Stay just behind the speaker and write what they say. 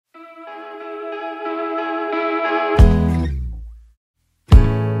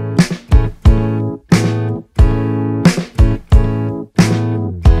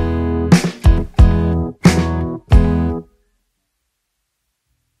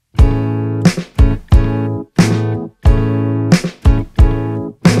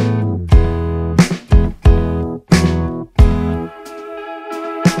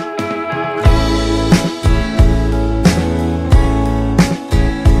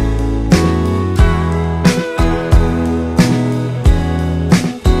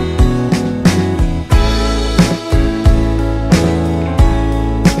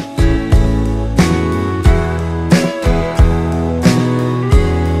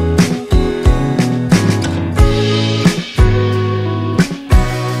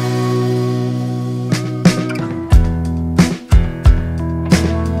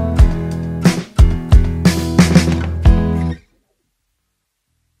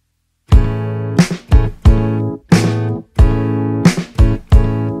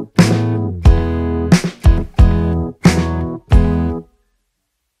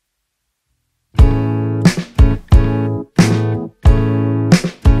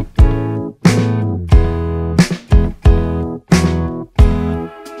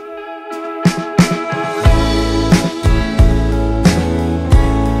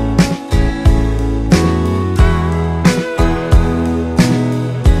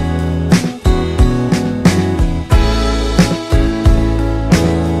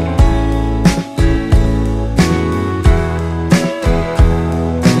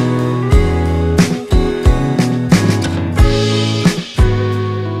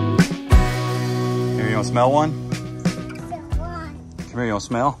want to smell one? Come here, you want to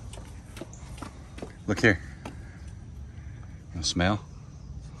smell? Look here. You want to smell?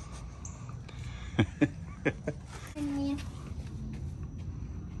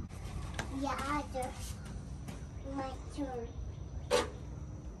 Yeah, I just my turn.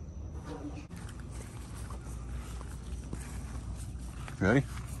 Ready?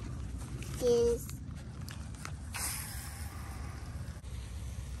 Yes.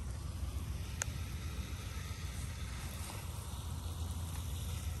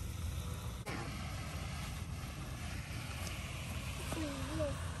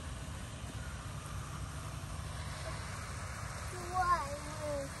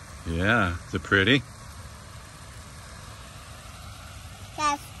 Yeah, is it pretty?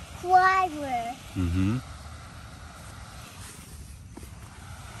 That's clever. Mm-hmm.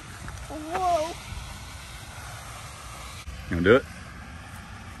 Whoa. You wanna do it?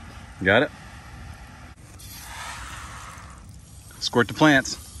 You got it? Squirt the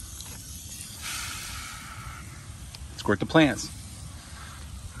plants. Squirt the plants.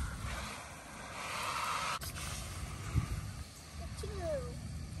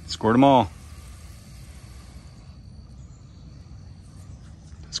 Squirt them all.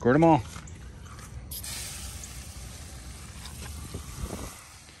 Squirt them all.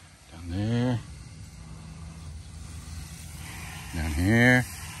 Down there. Down here.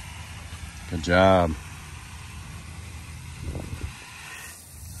 Good job.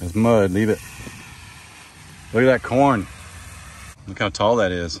 There's mud, leave it. Look at that corn. Look how tall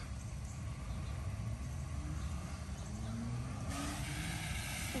that is.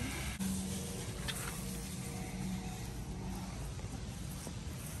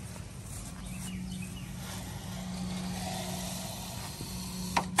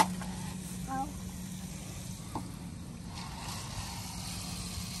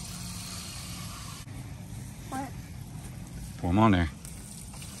 Pour them on there.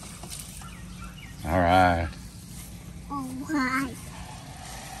 All right. All right.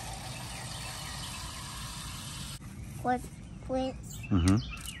 What plants? Mm-hmm.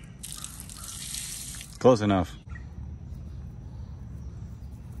 Close enough.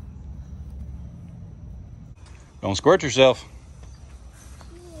 Don't squirt yourself.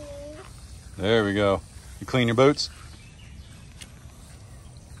 There we go. You clean your boots?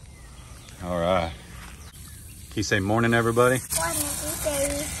 All right. Can you say morning, everybody? Morning,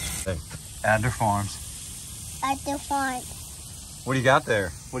 baby. Hey, Adler Farms. Adler Farms. What do you got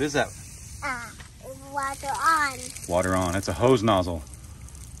there? What is that? Water on. Water on. It's a hose nozzle.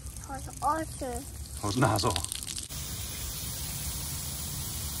 Also. Hose nozzle.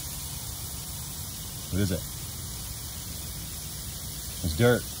 What is it? It's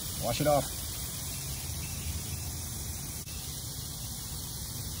dirt. Wash it off.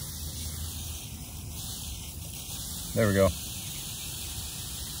 There we go.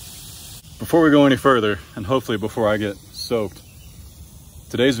 Before we go any further, and hopefully before I get soaked,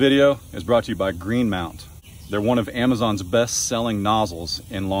 today's video is brought to you by Green Mount. They're one of Amazon's best-selling nozzles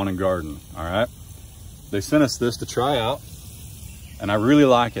in lawn and garden, all right? They sent us this to try out, and I really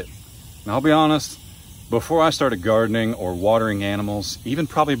like it. And I'll be honest, before I started gardening or watering animals, even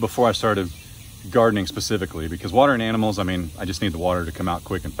probably before I started gardening specifically, because watering animals, I mean, I just need the water to come out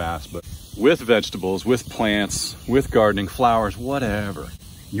quick and fast, but with vegetables, with plants, with gardening, flowers, whatever,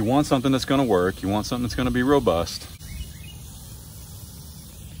 you want something that's gonna work, you want something that's gonna be robust.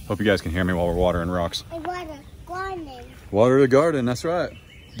 Hope you guys can hear me while we're watering rocks. I water garden. Water the garden, that's right.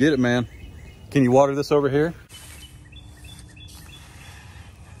 Get it, man. Can you water this over here?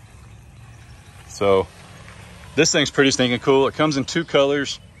 So, this thing's pretty stinking cool. It comes in 2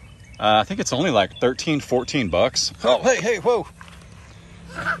 colors. I think it's only like 13, 14 bucks. Oh, hey, whoa.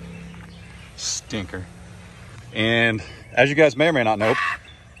 Stinker. And as you guys may or may not know,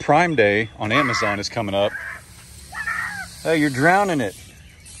 Prime Day on Amazon is coming up. Hey, you're drowning it.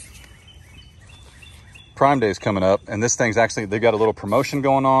 Prime Day is coming up, and this thing's actually, they've got a little promotion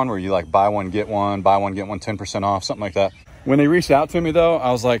going on where you like buy one, get one, 10% off, something like that. When they reached out to me though,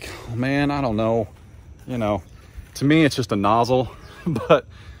 I was like, oh, man, I don't know. You know, to me, it's just a nozzle, but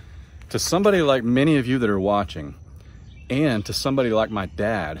to somebody like many of you that are watching, and to somebody like my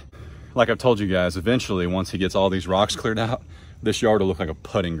dad, like I've told you guys, eventually, once he gets all these rocks cleared out, this yard will look like a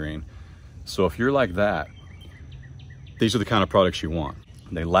putting green. So if you're like that, these are the kind of products you want.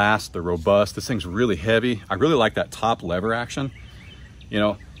 They last, they're robust. This thing's really heavy. I really like that top lever action. You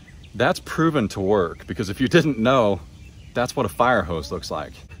know, that's proven to work, because if you didn't know, that's what a fire hose looks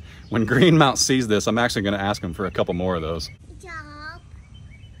like. When Green Mount sees this, I'm actually gonna ask him for a couple more of those. Good job.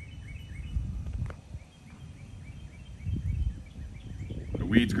 The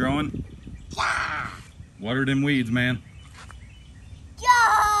weeds growing? Yeah. Water them weeds, man.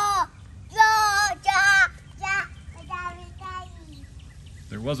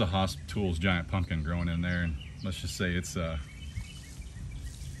 There was a Haas Tools giant pumpkin growing in there, and let's just say it's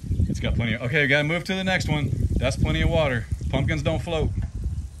got plenty of, okay, we gotta move to the next one. That's plenty of water. Pumpkins don't float.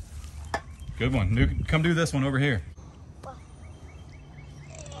 Good one. Come do this one over here.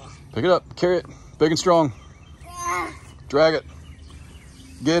 Pick it up, carry it, big and strong. Drag it,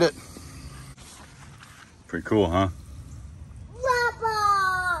 get it. Pretty cool, huh?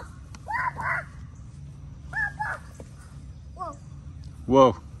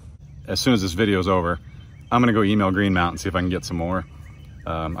 Whoa. As soon as this video is over, I'm gonna go email Green Mount and see if I can get some more.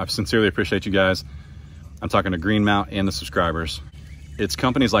 I sincerely appreciate you guys. I'm talking to Green Mount and the subscribers. It's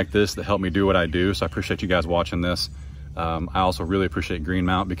companies like this that help me do what I do, so I appreciate you guys watching this. I also really appreciate Green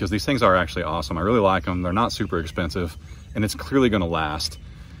Mount because these things are actually awesome. I really like them. They're not super expensive, and it's clearly gonna last.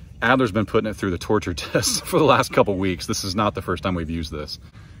 Adler's been putting it through the torture test for the last couple weeks. This is not the first time we've used this.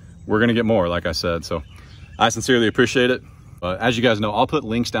 We're gonna get more, like I said, so I sincerely appreciate it. As you guys know, I'll put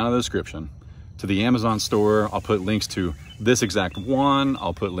links down in the description to the Amazon store. I'll put links to this exact one.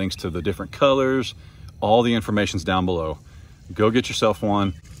 I'll put links to the different colors. All the information's down below. Go get yourself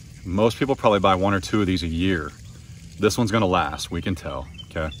one. Most people probably buy 1 or 2 of these a year. This one's gonna last, we can tell,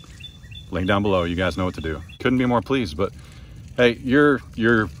 okay? Link down below, you guys know what to do. Couldn't be more pleased, but hey, you're,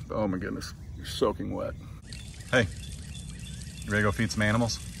 oh my goodness, you're soaking wet. Hey, you ready to go feed some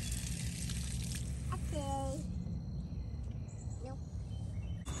animals?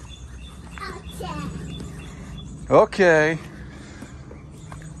 Okay.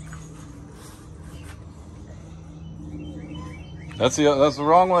 That's the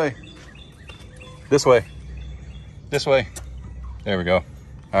wrong way. This way. This way. There we go.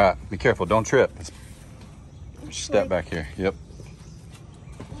 All right, be careful, don't trip. Step back here. Yep.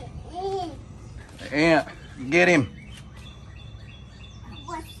 Ant, get him.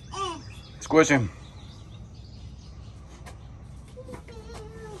 Squish him.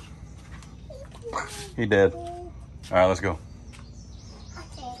 He dead. All right, let's go.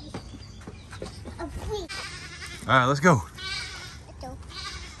 All right, let's go.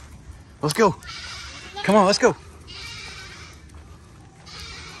 Let's go. Come on, let's go.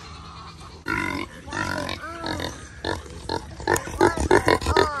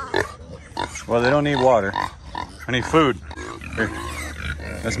 Well, they don't need water. I need food. Here.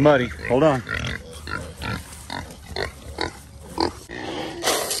 That's muddy. Hold on.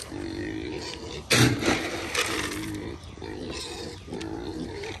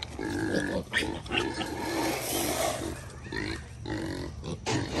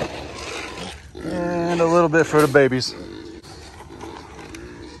 And a little bit for the babies.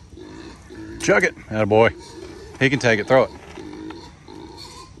 Chug it. Attaboy. He can take it. Throw it.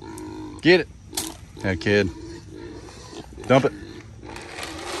 Get it. That kid. Dump it.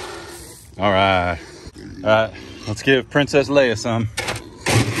 All right. All right. Let's give Princess Leia some.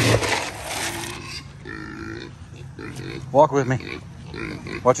 Walk with me.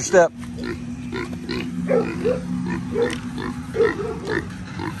 Watch your step.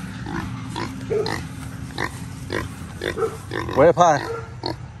 Way up high.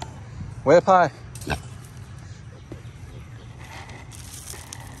 Way up high.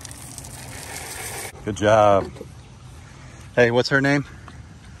 Good job. Hey, what's her name?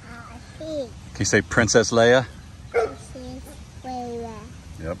 Can you say Princess Leia? Princess Leia.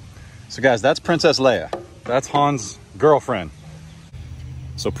 Yep. So guys, that's Princess Leia. That's Han's girlfriend.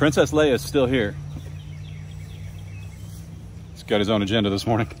 So Princess Leia is still here. He's got his own agenda this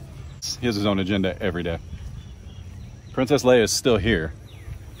morning. He has his own agenda every day. Princess Leia is still here.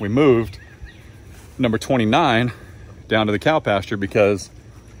 We moved number 29 down to the cow pasture because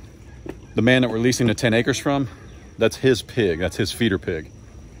the man that we're leasing the 10 acres from, that's his pig, that's his feeder pig.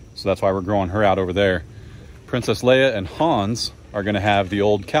 So that's why we're growing her out over there. Princess Leia and Hans are gonna have the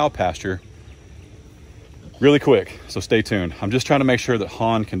old cow pasture really quick, so stay tuned. I'm just trying to make sure that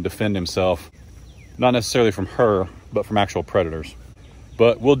Han can defend himself, not necessarily from her, but from actual predators.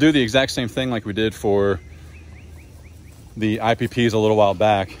 But we'll do the exact same thing like we did for the IPPs a little while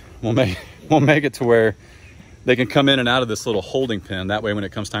back. We'll make it to where they can come in and out of this little holding pen. That way when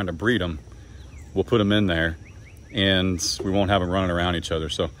it comes time to breed them, we'll put them in there and we won't have them running around each other.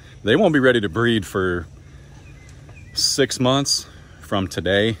 So they won't be ready to breed for 6 months from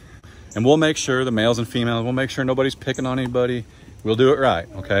today. And we'll make sure, the males and females, we'll make sure nobody's picking on anybody. We'll do it right,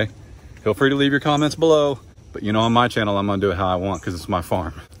 okay? Feel free to leave your comments below. But you know, on my channel, I'm gonna do it how I want because it's my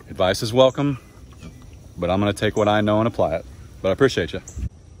farm. Advice is welcome, but I'm gonna take what I know and apply it. But I appreciate you.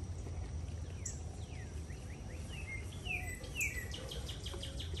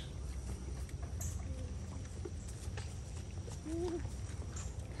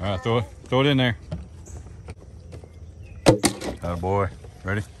 All right, throw it in there. Oh boy,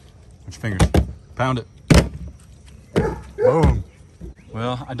 ready? Watch your fingers. Pound it. Boom.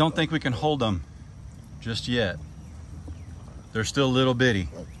 Well, I don't think we can hold them just yet. They're still little bitty.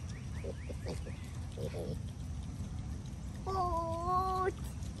 Oh,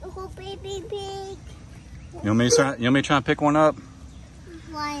 baby pig. You want me to try and pick one up?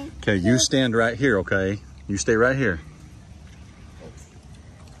 One. Okay, you stand right here, okay? You stay right here.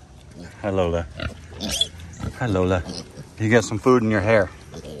 Hi, Lola. Hi, Lola. You got some food in your hair.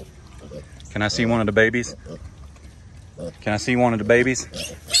 Can I see one of the babies? Can I see one of the babies?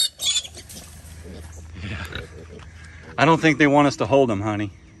 Yeah. I don't think they want us to hold them, honey.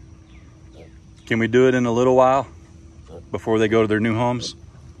 Can we do it in a little while before they go to their new homes?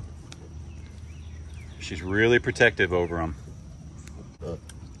 She's really protective over them.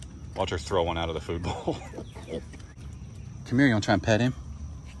 Watch her throw one out of the food bowl. Come here, you want to try and pet him?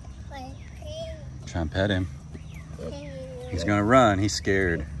 Try and pet him. He's gonna run, he's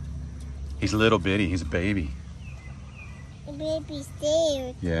scared. He's a little bitty, he's a baby. The baby's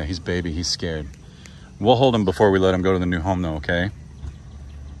scared. Yeah, he's baby, he's scared. We'll hold him before we let him go to the new home though, okay?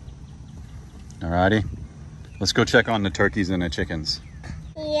 Alrighty. Let's go check on the turkeys and the chickens.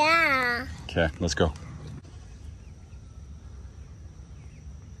 Yeah. Okay, let's go.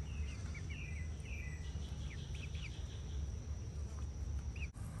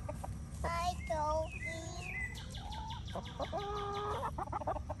 Hi, Doggie.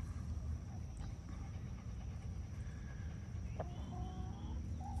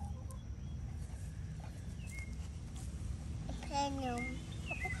 Penum.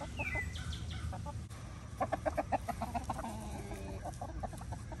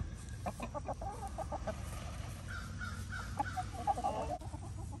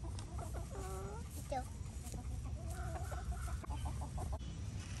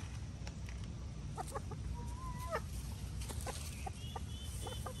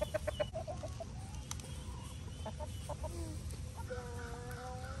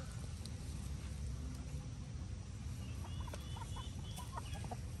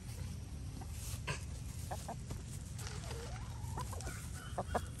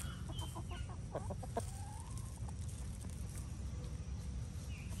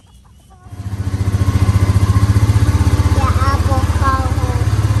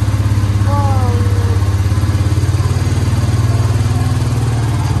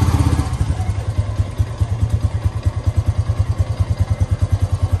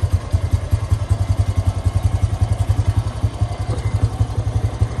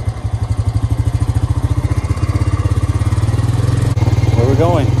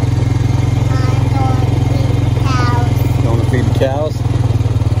 Going? I'm going to feed Going to feed the cows. cows?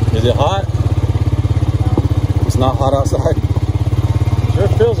 Is it hot? It's not hot outside? Sure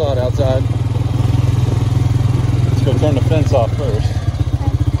feels hot outside. Let's go turn the fence off first.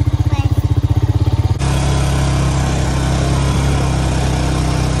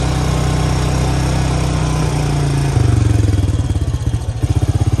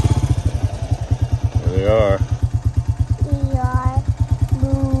 There they are.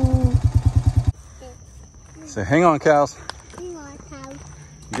 So hang on, cows. Hang on, cows.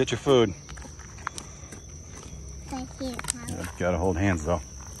 Get your food. Right here, cows. You gotta hold hands though.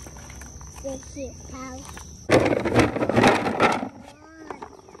 Right here, cows.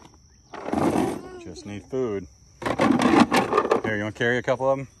 Just need food. Here, you want to carry a couple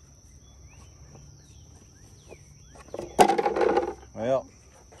of them? Well,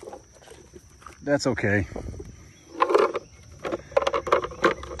 that's okay.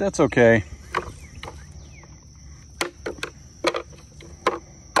 That's okay.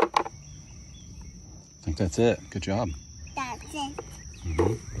 I think that's it. Good job. That's it.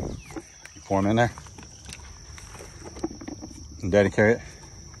 You pour them in there. And Daddy carry it.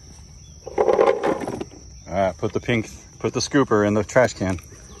 All right, put the scooper in the trash can.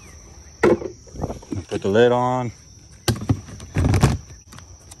 Put the lid on.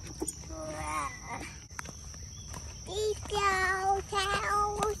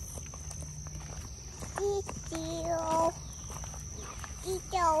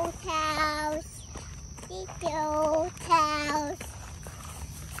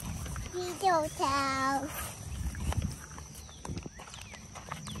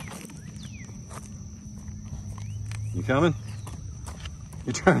 You coming?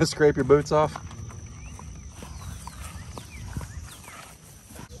 You trying to scrape your boots off?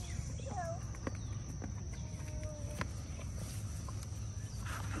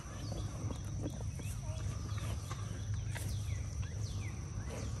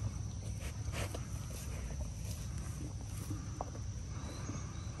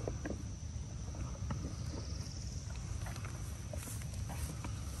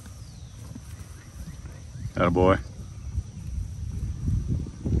 Attaboy.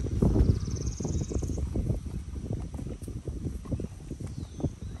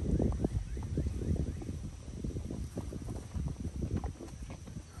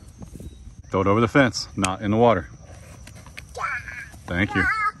 Throw it over the fence, not in the water. Thank you.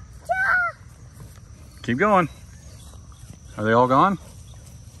 Keep going. Are they all gone?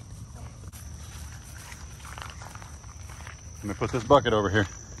 Let me put this bucket over here.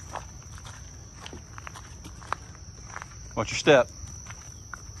 Watch your step.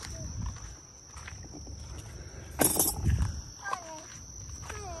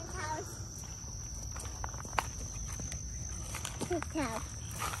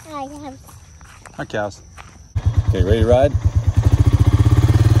 Hi, cows. Okay, ready to ride?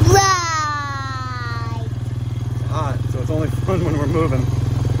 Ride! It's hot, so it's only fun when we're moving.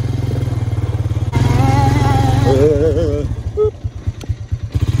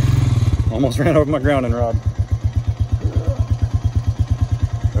 Almost ran over my grounding rod.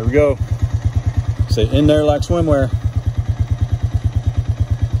 There we go. Say in there like swimwear.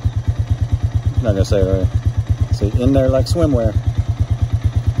 I'm not gonna say it right. Say in there like swimwear.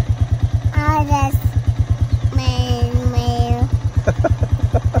 I just man.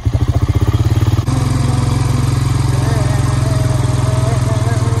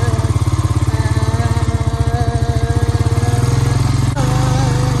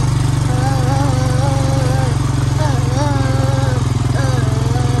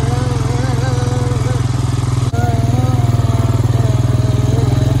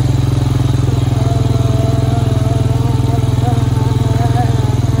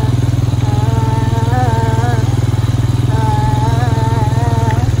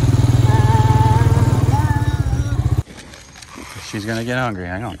 She's gonna get hungry,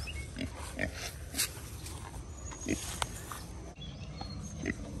 hang on.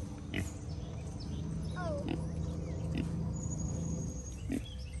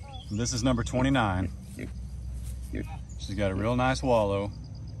 This is number 29. She's got a real nice wallow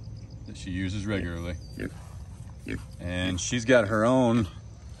that she uses regularly. And she's got her own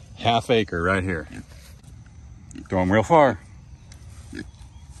half acre right here. Throw them real far.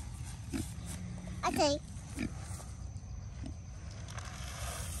 Okay.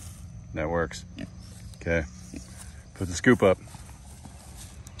 That works. Okay. Put the scoop up.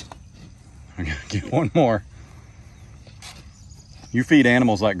 I gotta get one more. You feed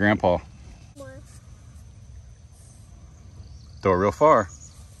animals like Grandpa. Throw it real far.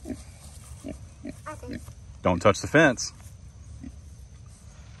 Okay. Don't touch the fence.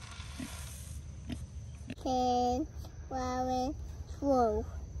 10, 11, 12.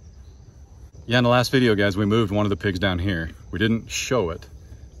 Yeah, in the last video, guys, we moved one of the pigs down here. We didn't show it,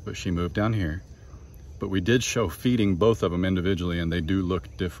 but she moved down here. But we did show feeding both of them individually, and they do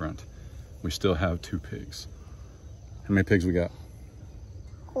look different. We still have 2 pigs. How many pigs we got?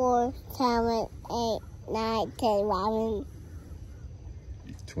 4, 7, 8, 9, 10, 11.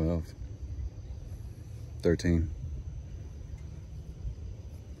 12, 13,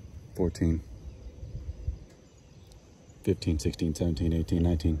 14, 15, 16, 17, 18,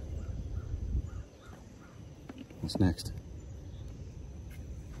 19. What's next?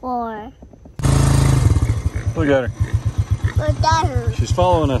 4. Look at her. Look at her. She's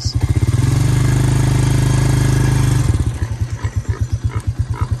following us.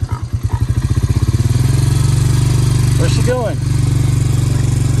 Where's she going? She's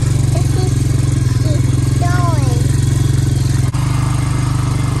going.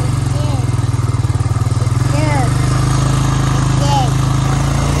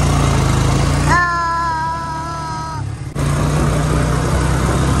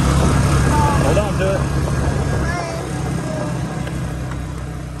 Hold on to it.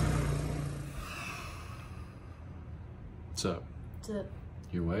 What's up? What's up?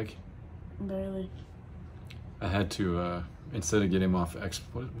 You awake? Barely. I had to, instead of getting him off what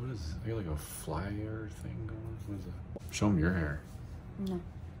is, I got like a flyer thing going on? What is that? Show him your hair. No.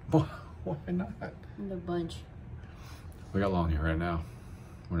 Why not? The bunch. We got long hair right now.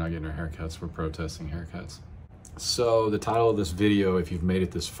 We're not getting our haircuts. We're protesting haircuts. So the title of this video, if you've made it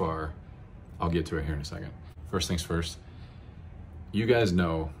this far, I'll get to it here in a second. First things first, you guys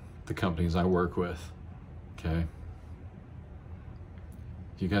know the companies I work with, okay?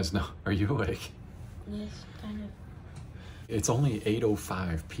 You guys know, are you awake? Yes, kind of. It's only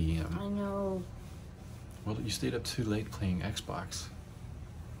 8:05 p.m. I know. Well, you stayed up too late playing Xbox.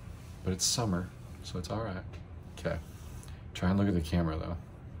 But it's summer, so it's all right. Okay. Try and look at the camera, though.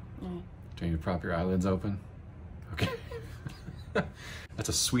 Alright. Do you need to prop your eyelids open? Okay. That's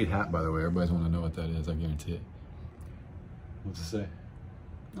a sweet hat, by the way. Everybody's want to know what that is, I guarantee it. What's it say?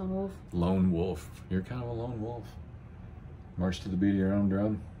 Lone wolf. Lone wolf. You're kind of a lone wolf. March to the beat of your own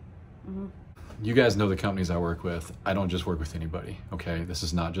drum. Mm-hmm. You guys know the companies I work with. I don't just work with anybody, okay? This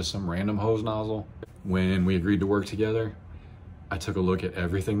is not just some random hose nozzle. When we agreed to work together, I took a look at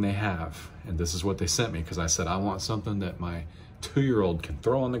everything they have, and this is what they sent me, because I said, I want something that my 2-year-old can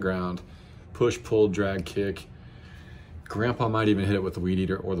throw on the ground, push, pull, drag, kick. Grandpa might even hit it with the weed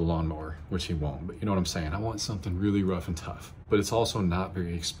eater or the lawnmower, which he won't, but you know what I'm saying? I want something really rough and tough, but it's also not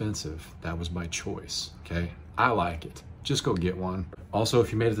very expensive. That was my choice, okay? I like it. Just go get one. Also,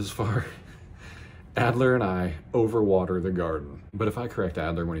 if you made it this far, Adler and I overwater the garden. But if I correct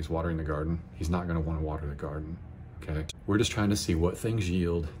Adler when he's watering the garden, he's not gonna wanna water the garden, okay? We're just trying to see what things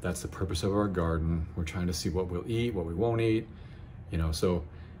yield. That's the purpose of our garden. We're trying to see what we'll eat, what we won't eat, you know, so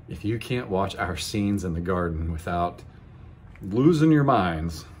if you can't watch our scenes in the garden without losing your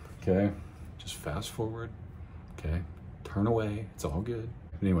minds, okay, just fast forward, okay, turn away, it's all good.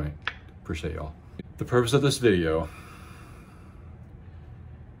 Anyway, appreciate y'all. The purpose of this video,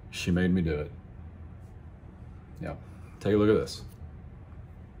 she made me do it. Yeah, take a look at this.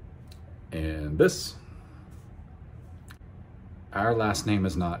 And this, our last name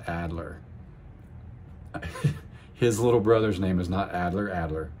is not Adler. His little brother's name is not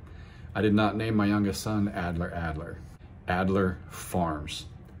Adler. I did not name my youngest son Adler. Adler Farms.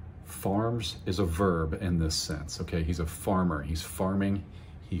 Farms is a verb in this sense, okay? He's a farmer, he's farming,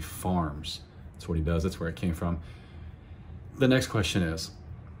 he farms. That's what he does, that's where it came from. The next question is,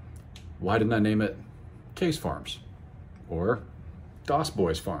 why didn't I name it Case Farms or Doss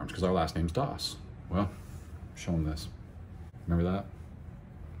Boys Farms? Because our last name's Doss. Well, show them this. Remember that?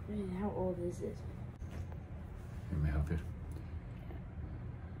 Man, how old is this? Let me help you.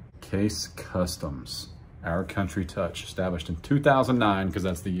 Case Customs, Our Country Touch, established in 2009 because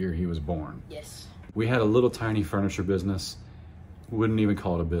that's the year he was born. Yes. We had a little tiny furniture business. Wouldn't even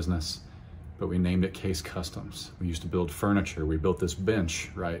call it a business, but we named it Case Customs. We used to build furniture. We built this bench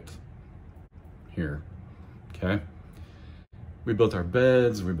right here, okay? We built our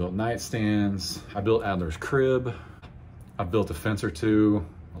beds, we built nightstands. I built Adler's crib. I built a fence or two,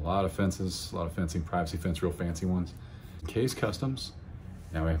 a lot of fences, a lot of fencing, privacy fence, real fancy ones. Case Customs.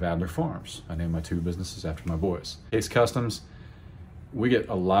 Now we have Adler Farms. I named my 2 businesses after my boys. Case Customs, we get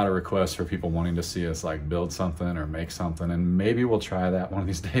a lot of requests for people wanting to see us like build something or make something, and maybe we'll try that one of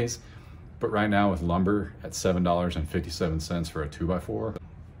these days. But right now with lumber at $7.57 for a 2x4,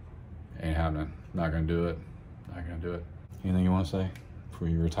 ain't happening. Not gonna do it. Not gonna do it. Anything you wanna say before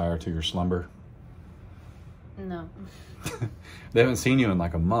you retire to your slumber? No. They haven't seen you in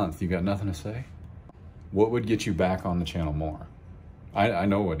like a month. You got nothing to say? What would get you back on the channel more? I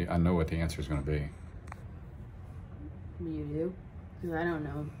know what the answer is going to be. You do? Because I don't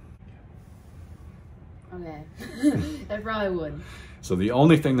know. Okay. I probably would. So the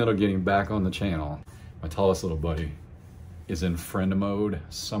only thing that'll get him back on the channel, my tallest little buddy, is in friend mode,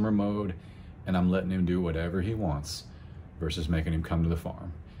 summer mode, and I'm letting him do whatever he wants versus making him come to the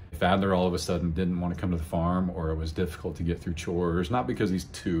farm. If Adler all of a sudden didn't want to come to the farm, or it was difficult to get through chores, not because he's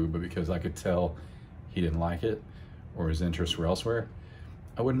 2, but because I could tell he didn't like it or his interests were elsewhere,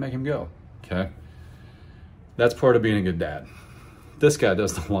 I wouldn't make him go, okay? That's part of being a good dad. This guy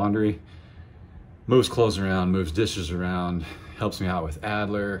does the laundry, moves clothes around, moves dishes around, helps me out with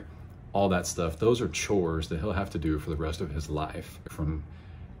Adler, all that stuff. Those are chores that he'll have to do for the rest of his life. From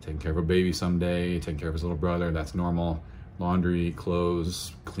taking care of a baby someday, taking care of his little brother, that's normal. Laundry,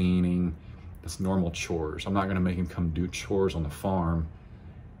 clothes, cleaning, that's normal chores. I'm not gonna make him come do chores on the farm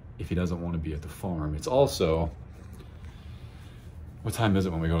if he doesn't want to be at the farm. It's also, what time is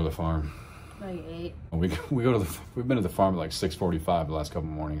it when we go to the farm? Like 8. We've been at the farm at like 6:45 the last couple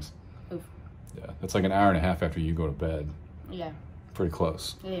mornings. Oof. Yeah, that's like an hour and a half after you go to bed. Yeah. Pretty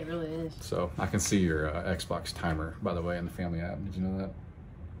close. Yeah, it really is. So I can see your Xbox timer, by the way, in the family app. Did you know that?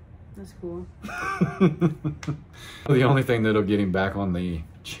 That's cool. The only thing that'll get him back on the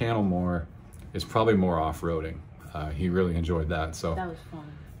channel more is probably more off-roading. He really enjoyed that, so That was fun.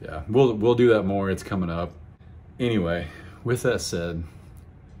 yeah, we'll do that more. It's coming up. Anyway, with that said,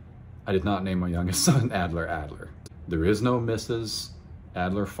 I did not name my youngest son Adler. There is no Mrs.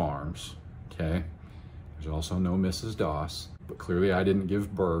 Adler Farms, okay? There's also no Mrs. Doss, but clearly I didn't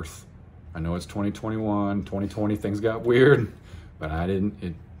give birth. I know it's 2021, 2020, things got weird, but I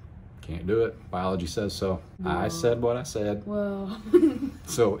didn't, can't do it. Biology says so. Whoa. I said what I said. Well.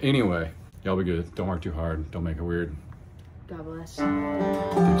 So anyway, y'all be good. Don't work too hard. Don't make it weird. God bless.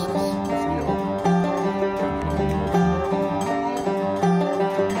 Deuces. See y'all.